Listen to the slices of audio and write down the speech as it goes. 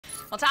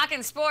Well,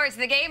 talking sports,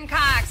 the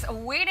Gamecocks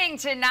winning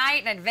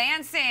tonight and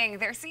advancing.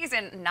 Their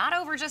season not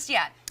over just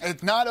yet.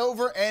 It's not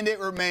over, and it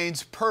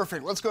remains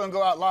perfect. Let's go and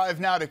go out live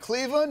now to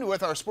Cleveland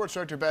with our sports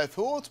director, Beth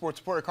Houle, sports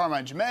reporter,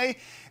 Carmine Jamay.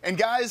 And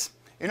guys,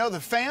 you know, the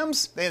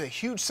Fams, they had a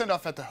huge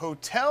send-off at the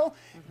hotel.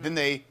 Then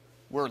they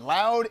were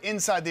loud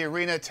inside the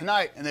arena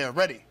tonight, and they are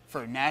ready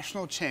for a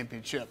national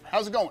championship.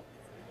 How's it going?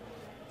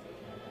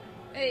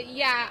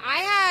 Yeah, I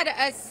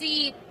had a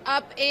seat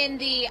up in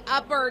the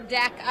upper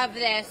deck of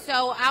this.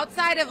 So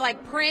outside of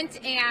like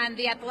print and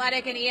The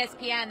Athletic and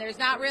ESPN, there's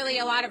not really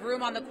a lot of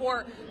room on the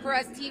court for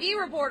us TV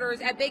reporters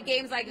at big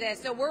games like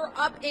this. So we're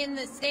up in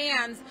the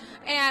stands,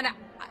 and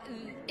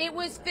it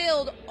was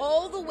filled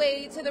all the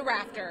way to the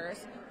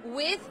rafters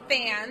with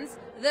fans.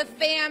 The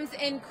Fams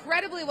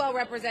incredibly well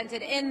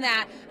represented in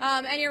that.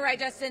 And you're right,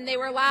 Justin, they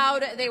were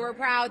loud, they were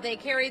proud, they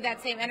carried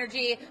that same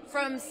energy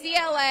from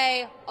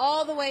CLA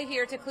all the way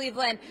here to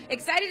Cleveland.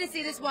 Excited to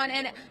see this one.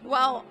 And,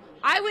 well,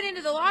 I went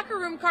into the locker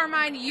room,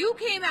 Carmine. You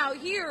came out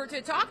here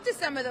to talk to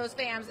some of those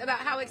Fams about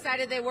how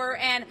excited they were,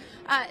 and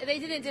they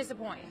didn't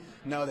disappoint.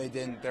 No, they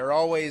didn't. They're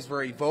always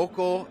very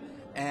vocal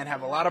and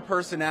have a lot of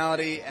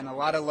personality and a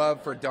lot of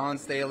love for Dawn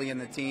Staley and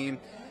the team.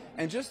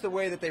 And just the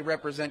way that they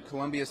represent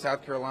Columbia,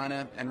 South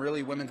Carolina, and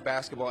really women's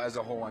basketball as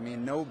a whole. I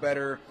mean, no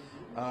better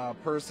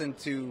person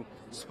to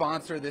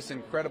sponsor this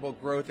incredible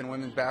growth in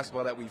women's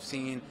basketball that we've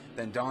seen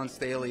than Dawn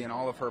Staley and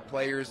all of her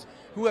players,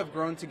 who have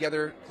grown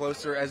together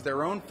closer as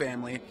their own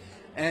family.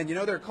 And, you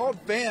know, they're called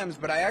Fams,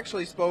 but I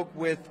actually spoke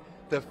with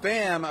the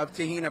fam of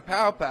Te-Hina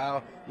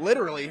Paopao,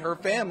 literally her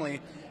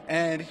family.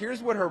 And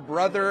here's what her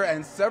brother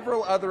and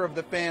several other of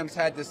the Fams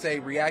had to say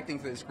reacting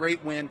to this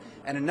great win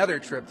and another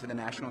trip to the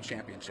national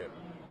championship.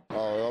 We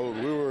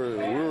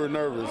were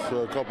nervous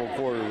for a couple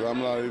quarters.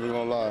 I'm not even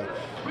gonna lie.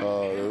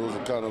 It was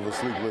kind of a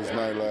sleepless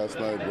night last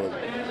night,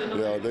 but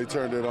yeah, they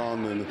turned it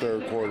on in the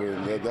third quarter,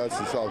 and that's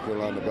the South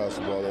Carolina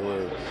basketball that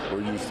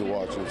we're used to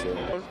watching.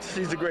 So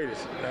she's the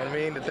greatest. You know what I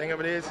mean? The thing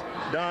of it is,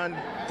 Dawn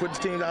puts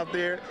teams out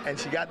there, and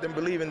she got them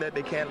believing that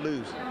they can't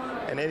lose.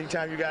 And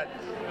anytime you got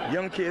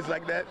young kids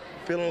like that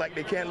feeling like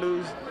they can't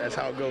lose, that's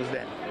how it goes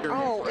down.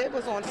 Oh, it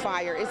was on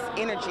fire. It's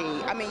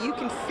energy. I mean, you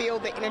can feel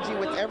the energy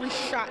with every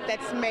shot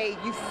that's made.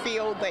 You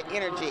feel the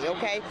energy,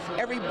 okay?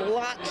 Every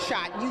block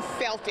shot, you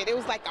felt it. It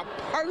was like a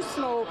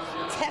personal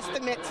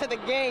testament to the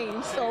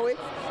game. So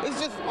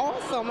it's just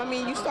awesome. I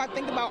mean, you start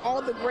thinking about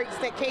all the greats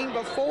that came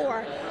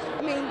before.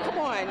 I mean, come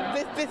on,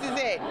 this is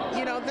it.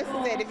 You know, this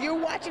is it. If you're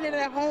watching it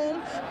at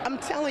home, I'm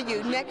telling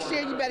you, next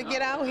year you better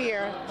get out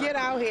here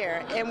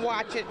and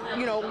watch it,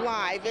 you know,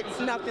 live.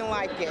 It's nothing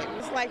like it.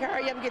 It's like,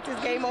 hurry up and get this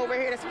game over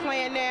here that's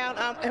playing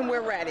now, and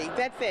we're ready.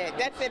 That's it.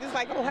 That's it. It's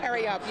like, oh,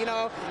 hurry up, you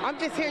know. I'm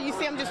just here. You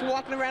see, I'm just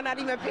walking around, not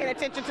even paying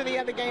attention to the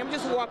other game. I'm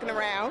just walking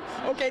around.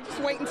 Okay, just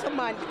waiting till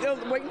Monday,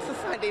 waiting till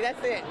Sunday.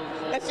 That's it.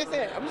 That's just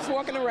it. I'm just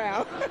walking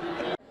around.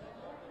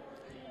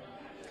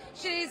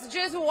 She's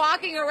just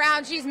walking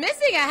around. She's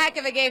missing a heck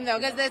of a game, though,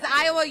 because this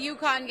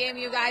Iowa-UConn game,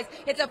 you guys,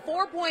 it's a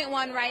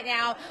 4-point-1 right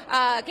now.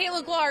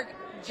 Caitlin Clark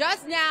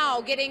just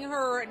now getting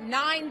her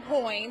 9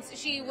 points.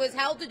 She was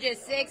held to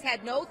just 6,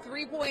 had no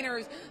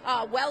three-pointers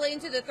well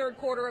into the third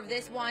quarter of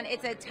this one.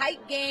 It's a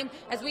tight game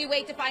as we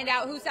wait to find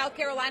out who South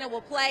Carolina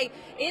will play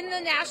in the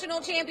national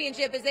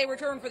championship as they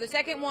return for the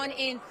second one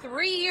in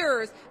 3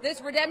 years.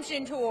 This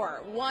redemption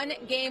tour, 1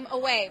 game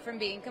away from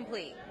being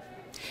complete.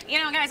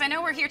 You know, guys, I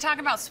know we're here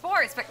talking about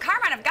sports, but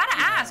Carmine, I've got to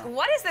ask,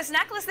 what is this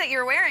necklace that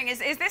you're wearing? Is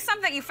this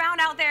something that you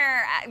found out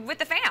there with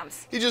the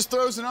Fams? He just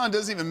throws it on,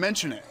 doesn't even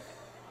mention it.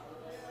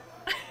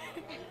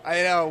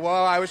 I know.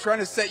 Well, I was trying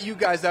to set you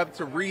guys up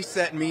to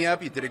reset me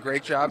up. You did a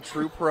great job.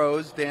 True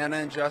pros, Dana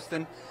and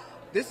Justin.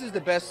 This is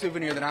the best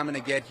souvenir that I'm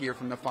going to get here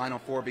from the Final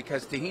Four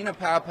because Te-Hina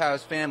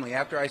Paopao's family,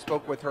 after I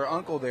spoke with her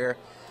uncle there,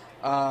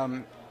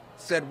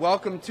 said,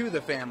 welcome to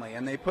the family.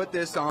 And they put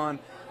this on.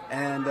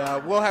 And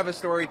we'll have a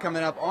story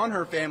coming up on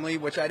her family,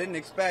 which I didn't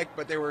expect,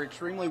 but they were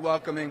extremely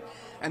welcoming.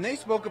 And they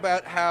spoke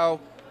about how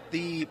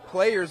the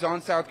players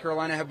on South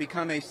Carolina have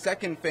become a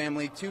second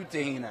family to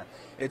Te-Hina.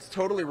 It's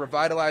totally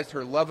revitalized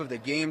her love of the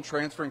game,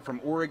 transferring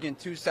from Oregon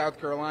to South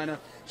Carolina.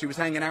 She was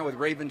hanging out with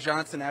Raven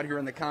Johnson out here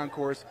in the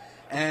concourse.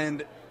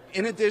 And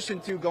in addition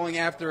to going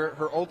after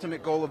her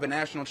ultimate goal of a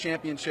national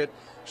championship,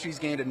 she's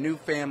gained a new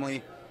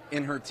family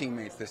in her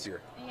teammates this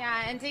year.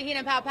 Yeah, and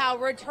Te-Hina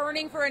Paopao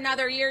returning for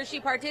another year. She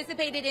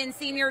participated in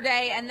Senior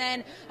Day and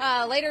then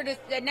later just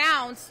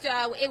announced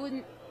it was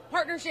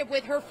partnership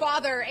with her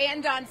father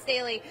and Dawn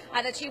Staley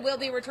that she will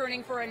be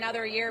returning for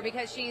another year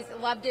because she's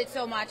loved it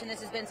so much and this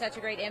has been such a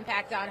great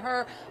impact on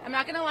her. I'm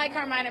not going to lie,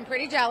 Carmine, I'm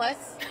pretty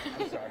jealous.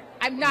 I'm sorry.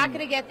 I'm not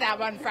going to get that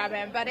one from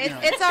him, but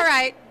it's all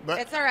right.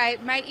 It's all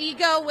right. My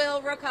ego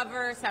will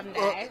recover someday.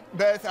 Well,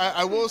 Beth,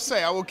 I will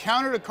say, I will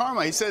counter to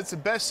Carmine. He said it's the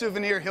best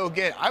souvenir he'll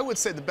get. I would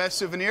say the best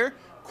souvenir,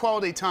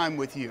 quality time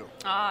with you.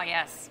 Oh,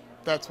 yes.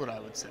 That's what I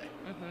would say.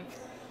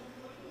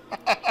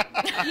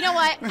 You know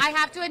what? I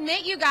have to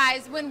admit, you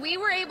guys, when we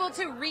were able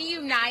to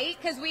reunite,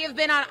 because we have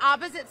been on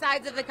opposite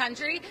sides of the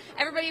country,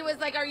 everybody was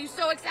like, are you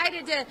so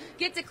excited to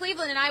get to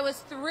Cleveland? And I was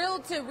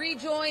thrilled to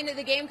rejoin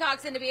the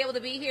Gamecocks and to be able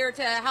to be here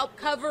to help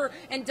cover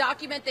and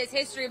document this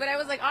history. But I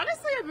was like,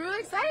 honestly, I'm really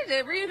excited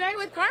to reunite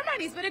with Carmine.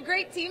 He's been a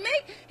great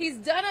teammate. He's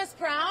done us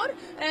proud.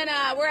 And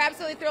we're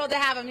absolutely thrilled to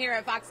have him here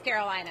at Fox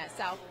Carolina.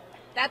 So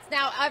that's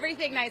now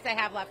everything nice I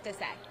have left to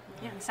say.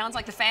 Yeah, it sounds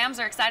like the fams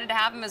are excited to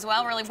have him as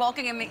well. Really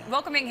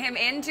welcoming him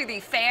into the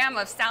fam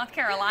of South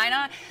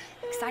Carolina.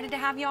 Excited to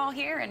have you all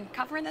here and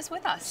covering this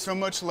with us. So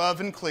much love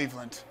in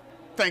Cleveland.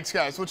 Thanks,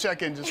 guys. We'll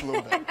check in just a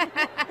little bit.